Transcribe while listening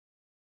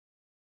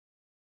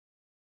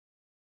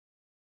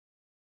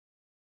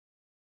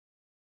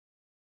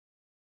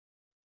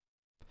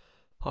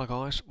Hi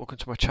guys, welcome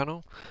to my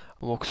channel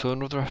and welcome to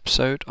another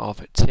episode of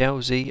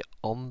TLZ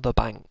on the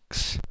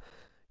Banks.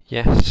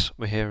 Yes,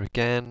 we're here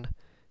again,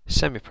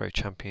 Semi-Pro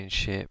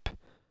Championship,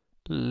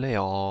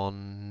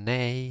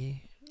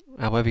 Leone,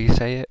 however you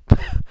say it.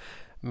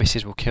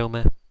 Mrs will kill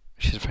me,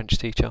 she's a French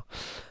teacher.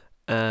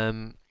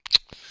 Yep,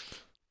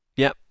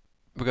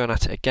 we're going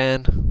at it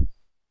again,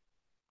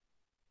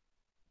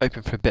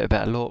 hoping for a bit of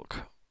better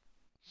luck.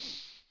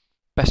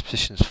 Best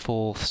position's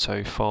 4th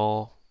so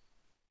far.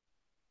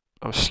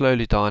 I'm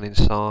slowly dying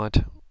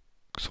inside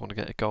because I want to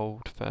get a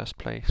gold first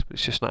place, but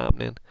it's just not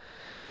happening.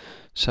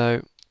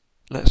 So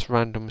let's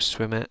random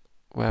swim it.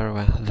 Where are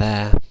we?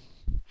 There.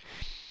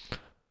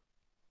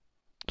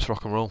 Let's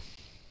rock and roll.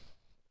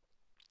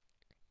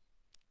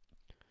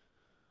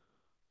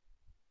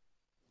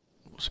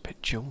 What's a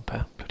bit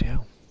jumper? Bloody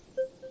hell.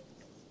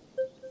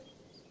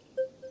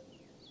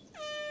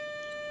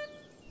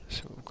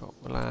 So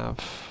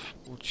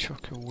we'll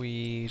chuck a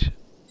weed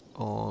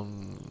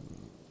on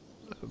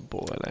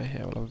boiler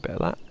here, we'll have a bit of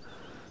that.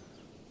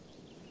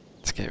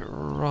 Let's get it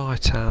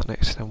right out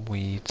next to them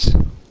weeds.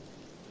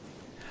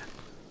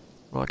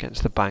 Right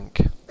against the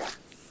bank.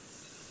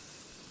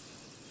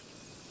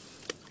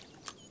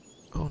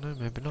 Oh no,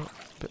 maybe not.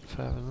 A bit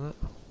further than that.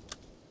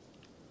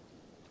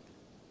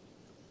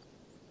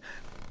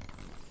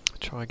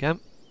 Try again.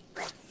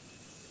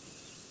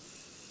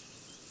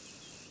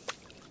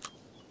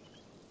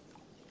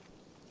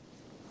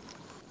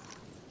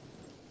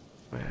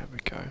 There we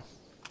go.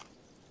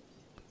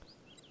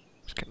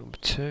 Let's get number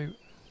 2.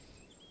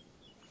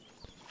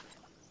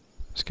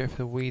 Let's go for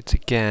the weeds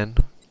again,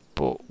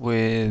 but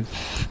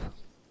with...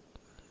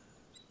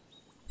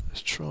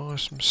 Let's try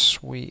some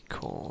sweet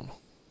corn.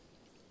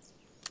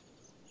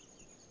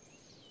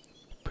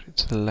 Put it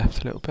to the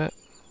left a little bit.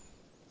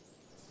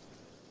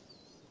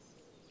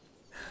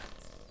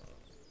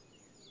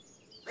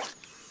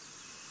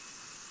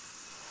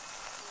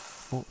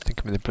 Oh,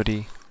 think of the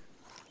bloody...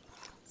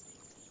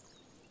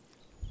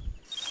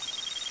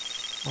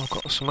 Oh, I've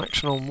got some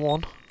action on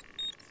one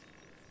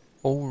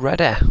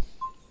already.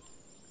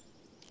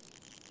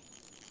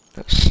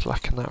 Let's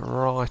slacken that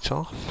right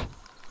off.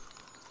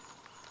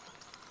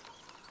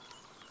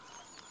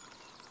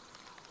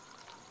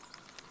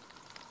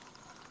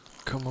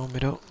 Come on,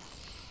 mid up.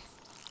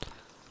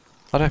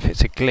 I don't know if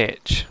it's a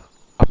glitch.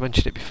 I've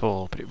mentioned it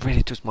before, but it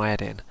really does my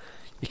head in.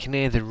 You can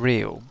hear the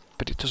reel,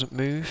 but it doesn't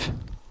move.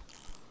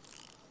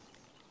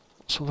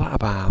 What's all that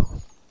about?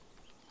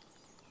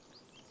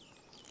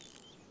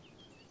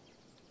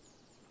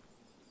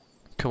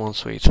 Come on,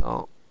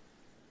 sweetheart.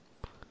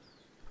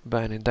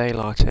 Burning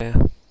daylight here.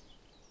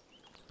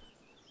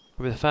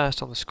 We'll be the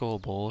first on the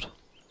scoreboard.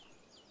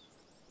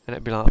 And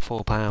it'd be like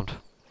 £4.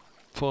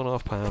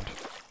 £4.5.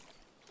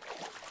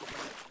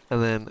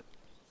 And then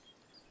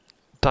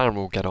Darren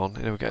will get on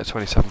and he'll get a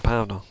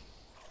 £27.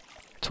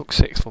 Took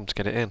 6 for him to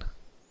get it in.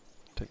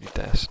 Don't you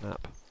dare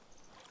snap.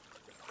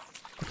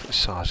 Look at the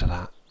size of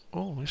that.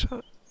 Oh, is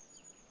that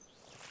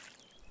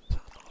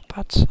not a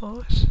bad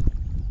size?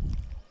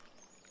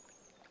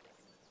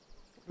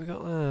 We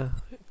got there.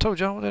 Told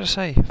you, what did I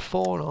say?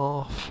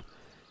 4.5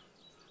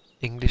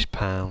 English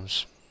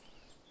pounds.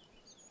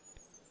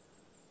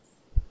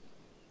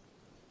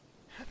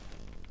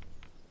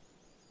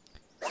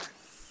 That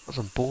was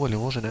on boiler,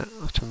 wasn't it?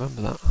 I have to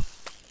remember that.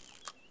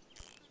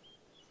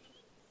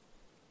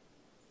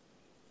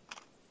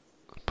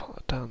 Put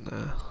that down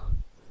there.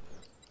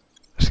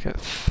 Let's get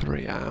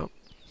 3 out.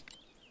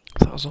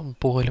 That was on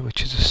boiler,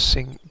 which is a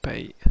sink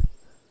bait.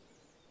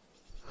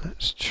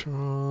 Let's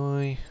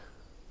try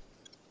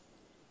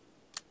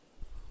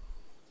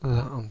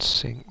that on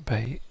sink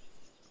bait,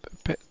 but a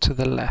bit to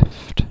the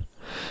left.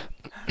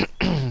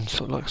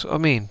 So like, I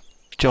mean,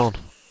 John,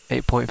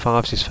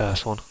 8.5 is his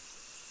first one.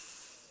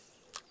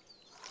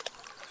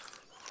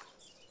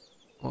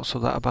 What's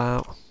all that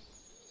about?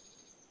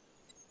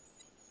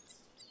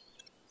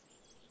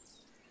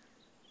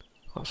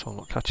 That's what I'm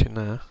not catching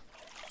there.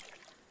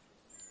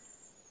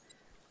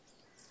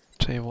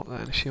 Tell you what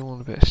then, if you want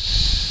a bit of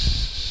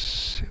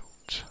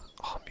silt...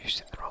 Oh, I'm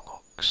using the wrong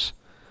hooks.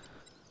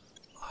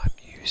 I'm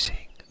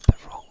using the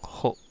wrong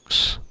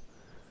hooks.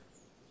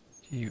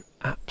 You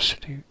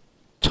absolute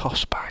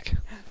toss bag.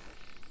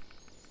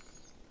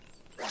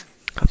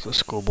 That's a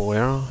schoolboy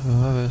error,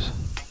 whoever's.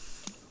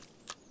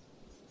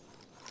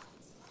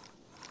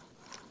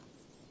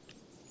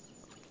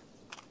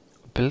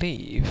 I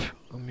believe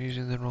I'm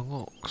using the wrong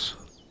hooks.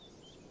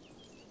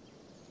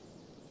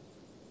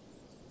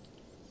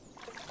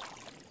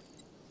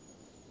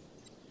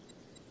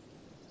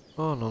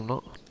 Oh no, I'm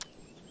not.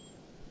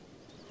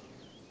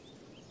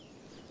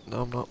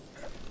 No, I'm not.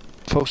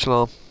 False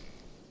alarm.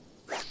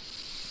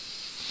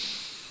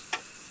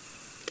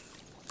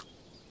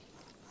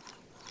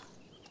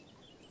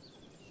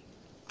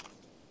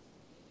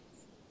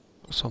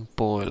 What's on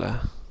boiler?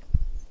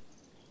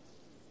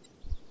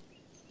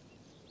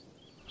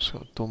 It's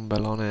got a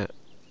dumbbell on it.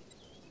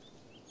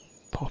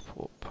 Pop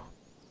up.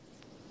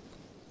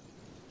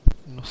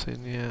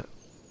 Nothing yet.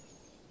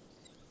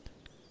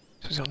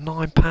 So he's got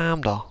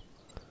 £9.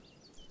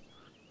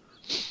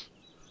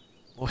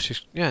 What's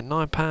just, yeah,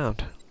 £9.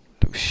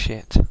 Little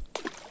shit.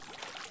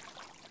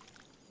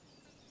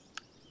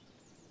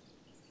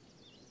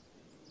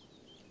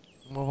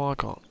 What have I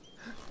got?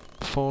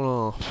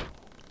 4.5.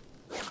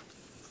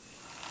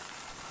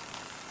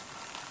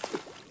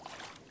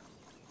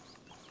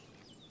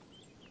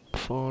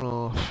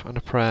 4.5 and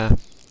a prayer.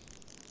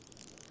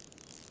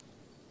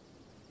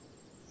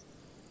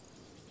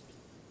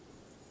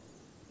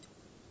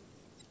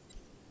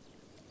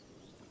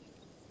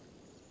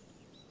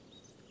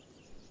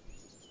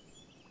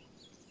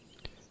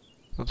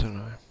 I don't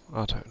know.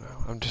 I don't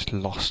know. I'm just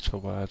lost for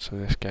words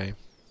with this game.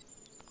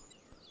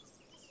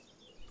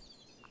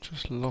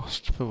 Just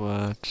lost for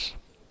words.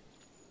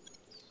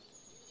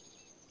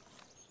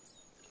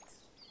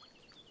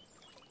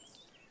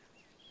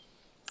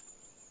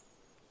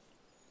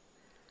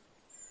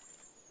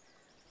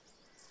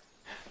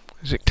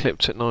 Is it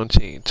clipped at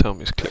 19? Tell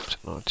me it's clipped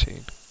at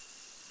 19.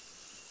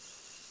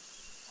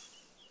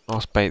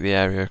 I'll bait the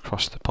area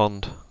across the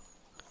pond.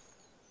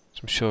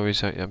 I'm sure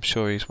he's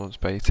wants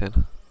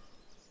baiting.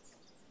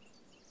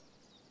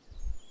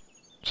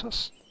 So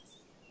that's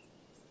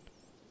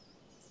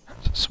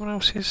someone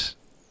else's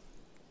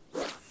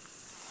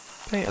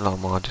bait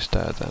alarm I just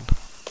heard then.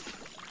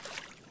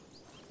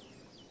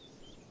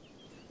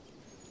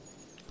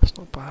 That's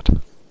not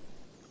bad.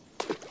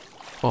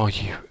 Oh,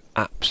 you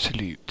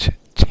absolute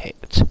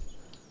tit.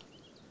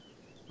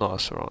 No,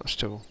 that's alright,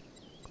 still.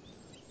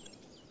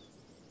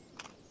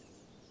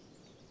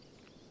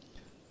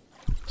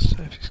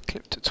 So if it's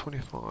clipped at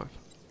 25.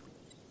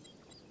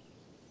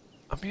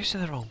 I'm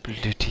using the wrong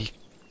bloody...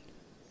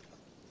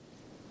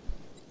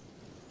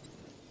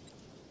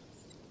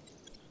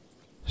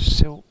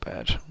 silt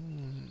bed.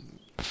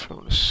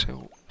 Fill the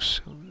silt.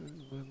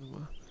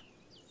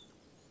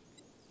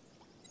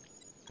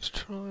 Let's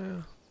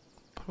try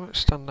but it won't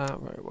stand out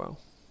very well.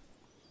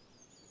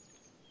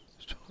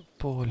 Let's try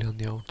boiling on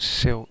the old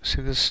silt.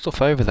 See, there's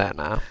stuff over there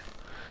now.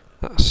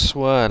 That's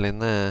swirling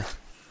there.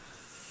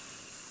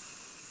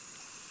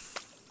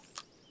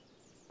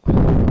 Let's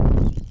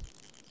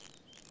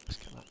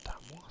get that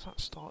down. Why does that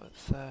start at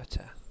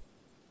 30?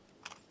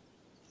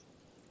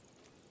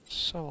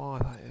 So high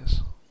that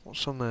is.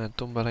 What's on there?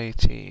 Dumbbell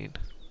 18.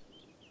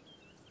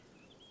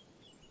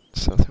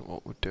 So I think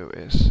what we'll do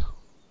is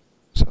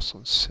that's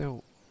on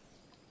silt.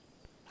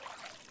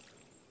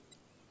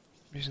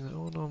 I'm using the,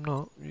 oh no I'm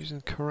not. I'm using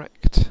the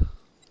correct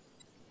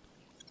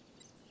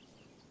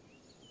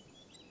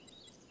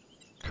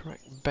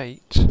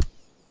bait.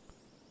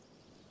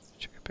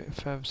 Check a bit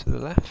further to the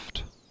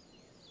left.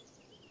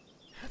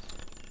 I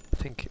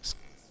think it's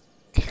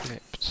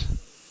clipped.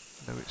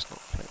 No, it's not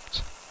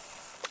clipped.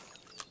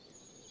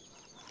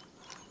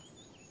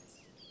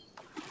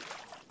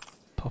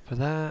 Popper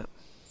there.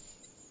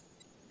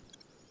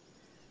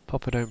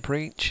 Popper don't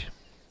preach.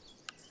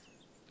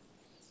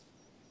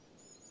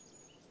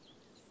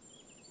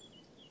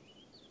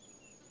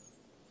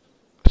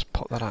 Let's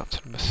pop that out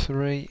to number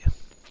 3.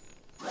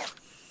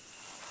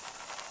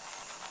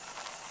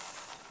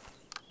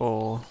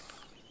 Or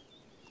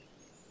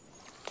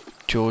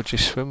Georgie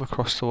swim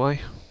across the way,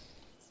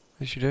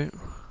 as you do.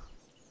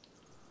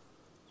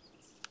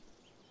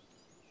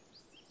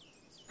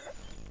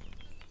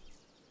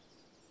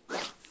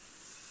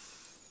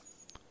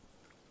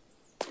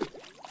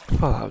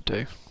 Oh, that'll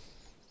do.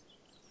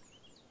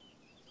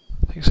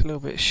 I think it's a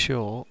little bit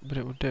short, but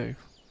it will do.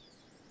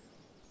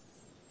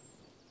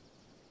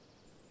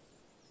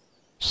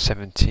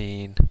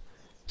 17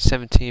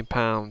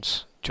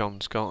 pounds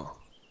John's got.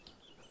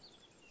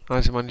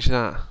 How's he managed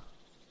that?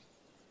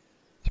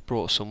 He's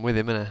brought some with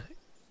him, innit?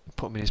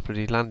 Put him in his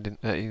bloody landing,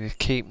 in his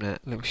keep net,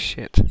 little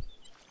shit.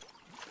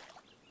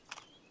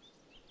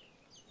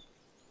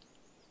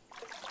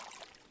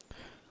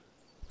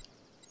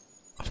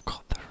 I've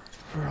got the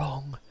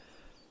wrong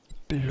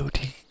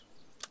bloody...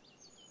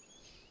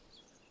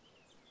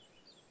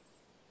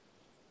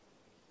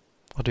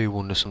 I do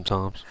wonder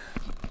sometimes.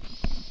 I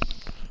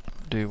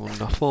do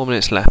wonder. 4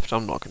 minutes left.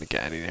 I'm not going to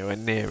get anywhere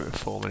near it with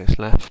 4 minutes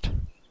left.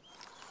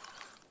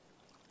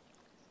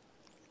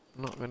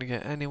 I'm not going to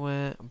get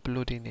anywhere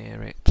bloody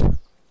near it.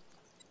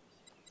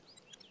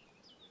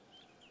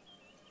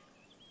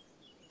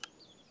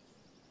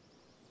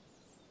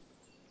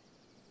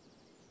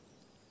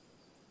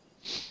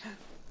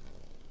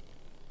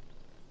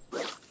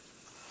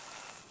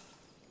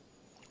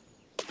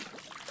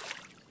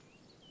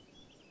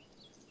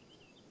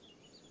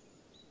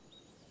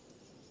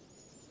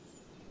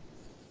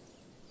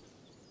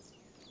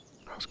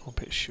 That's gone a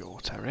bit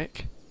short,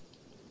 Eric.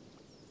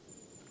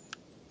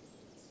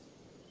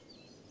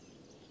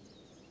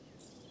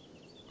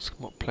 It's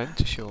come up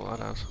plenty short, that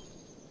has.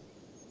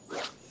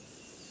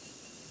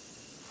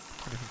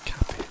 Can't even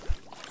cap it.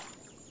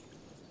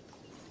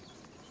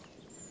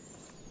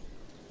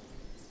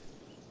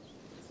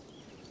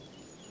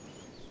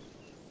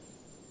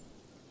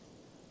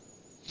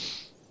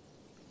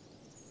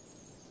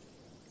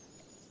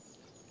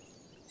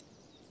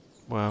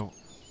 Well,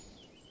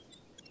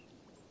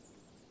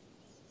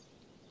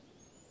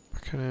 I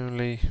can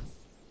only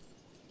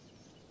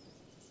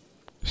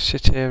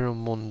sit here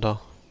and wonder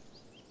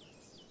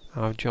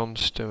how John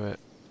Stewart,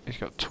 he's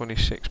got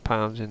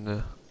 £26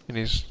 in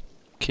his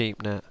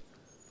keep net,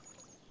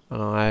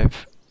 and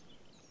I've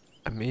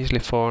a measly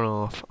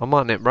 4.5. I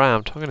might nip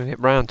round. I'm going to nip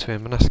round to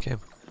him and ask him,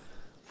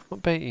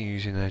 what bait are you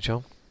using there,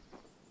 John?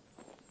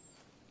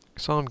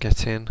 So I'm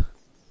getting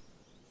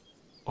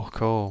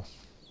all,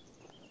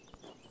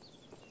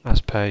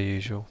 as per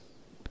usual.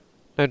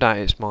 No doubt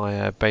it's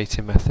my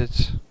baiting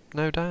methods.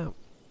 No doubt.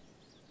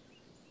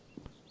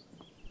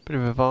 Bit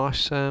of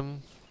advice,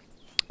 won't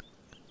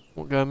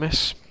go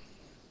amiss.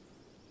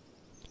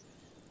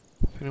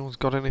 If anyone's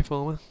got any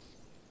for me.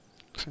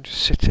 So I'm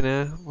just sitting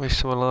here,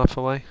 wasting my life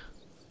away.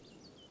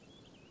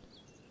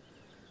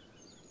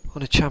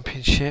 On a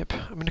championship.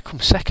 I'm going to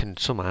come second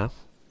somehow,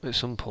 at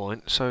some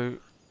point, so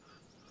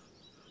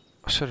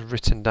I should have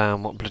written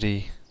down what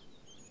bloody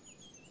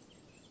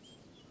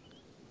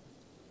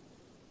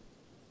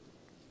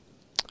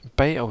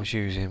bait I was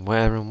using,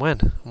 where and when,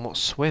 and what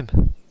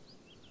swim.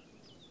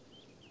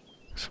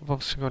 So I've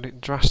obviously got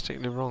it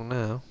drastically wrong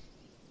now.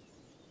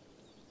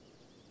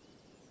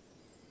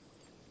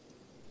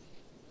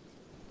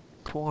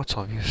 Quite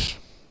obvious.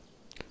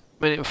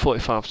 Minute and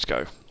 45 to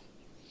go.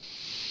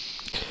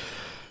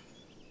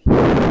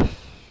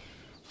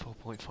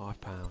 £4.5. I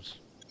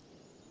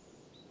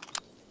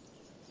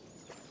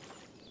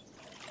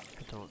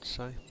don't know what to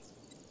say.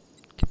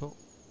 Give up.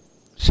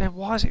 So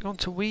why has it gone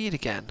to weed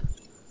again?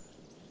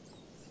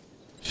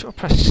 Should I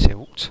press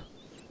silt?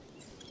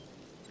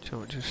 Do you know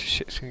what, just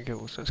shits and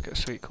giggles. Let's get a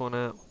sweet corn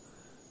out.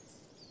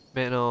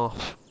 Minute and a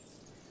half.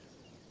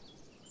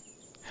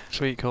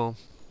 Sweet corn.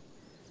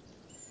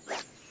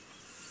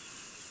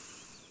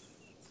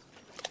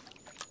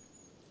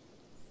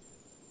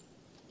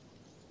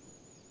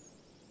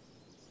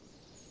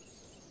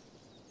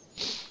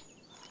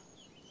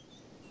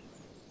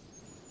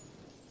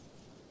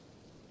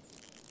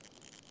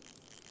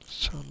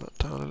 Turn that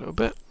down a little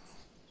bit.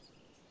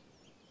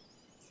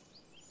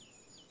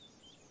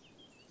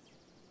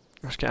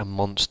 Let's get a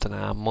monster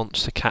now, a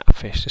monster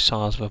catfish the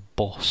size of a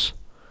bus.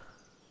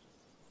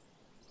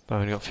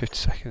 I've only got 50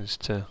 seconds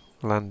to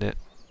land it.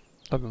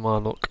 That'll be my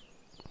luck.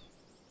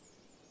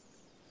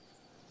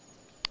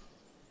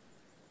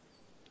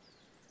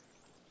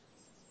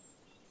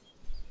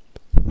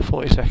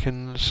 "40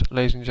 seconds,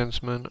 ladies and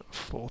gentlemen,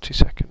 40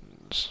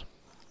 seconds.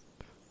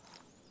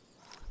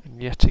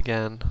 And yet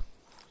again.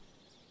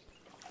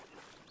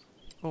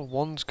 Oh,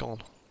 one's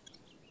gone.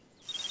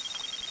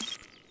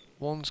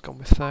 One's gone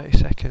with 30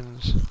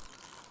 seconds.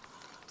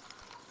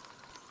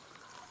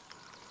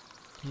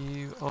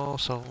 You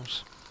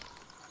arseholes.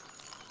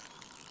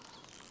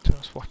 So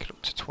let's whack it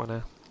up to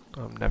 20.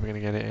 I'm never going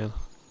to get it in.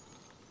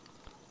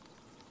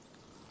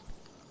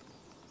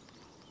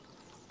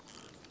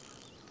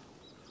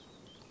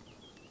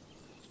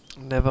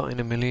 Never in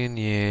a million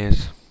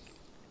years.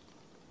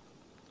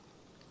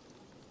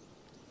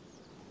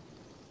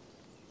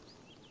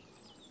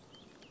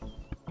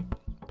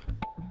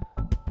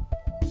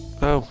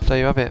 Oh, there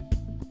you have it.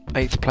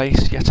 8th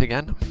place yet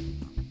again.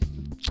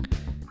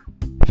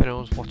 If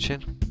anyone's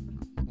watching,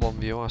 one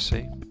viewer I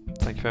see.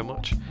 Thank you very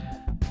much.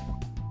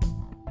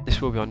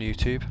 This will be on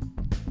YouTube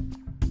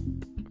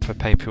for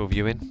pay-per-view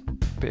viewing.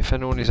 But if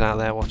anyone is out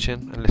there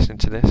watching and listening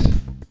to this,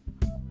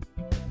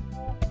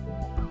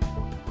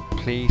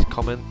 please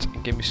comment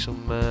and give me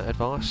some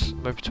advice.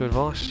 I'm open to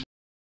advice.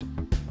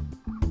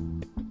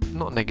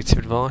 Not negative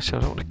advice. I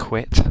don't want to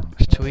quit.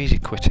 It's too easy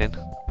quitting.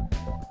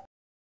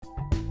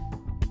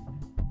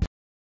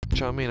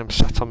 Do you know what I mean? I'm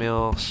sat on my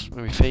arse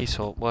with my feet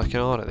up, working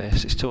hard at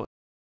this. It's too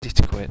easy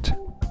to quit.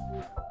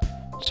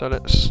 So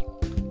let's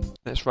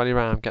rally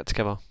round, get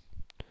together.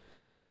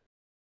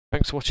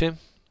 Thanks for watching.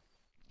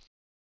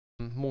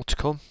 More to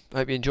come. I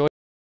hope you enjoyed.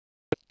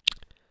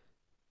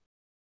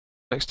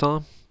 Next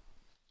time.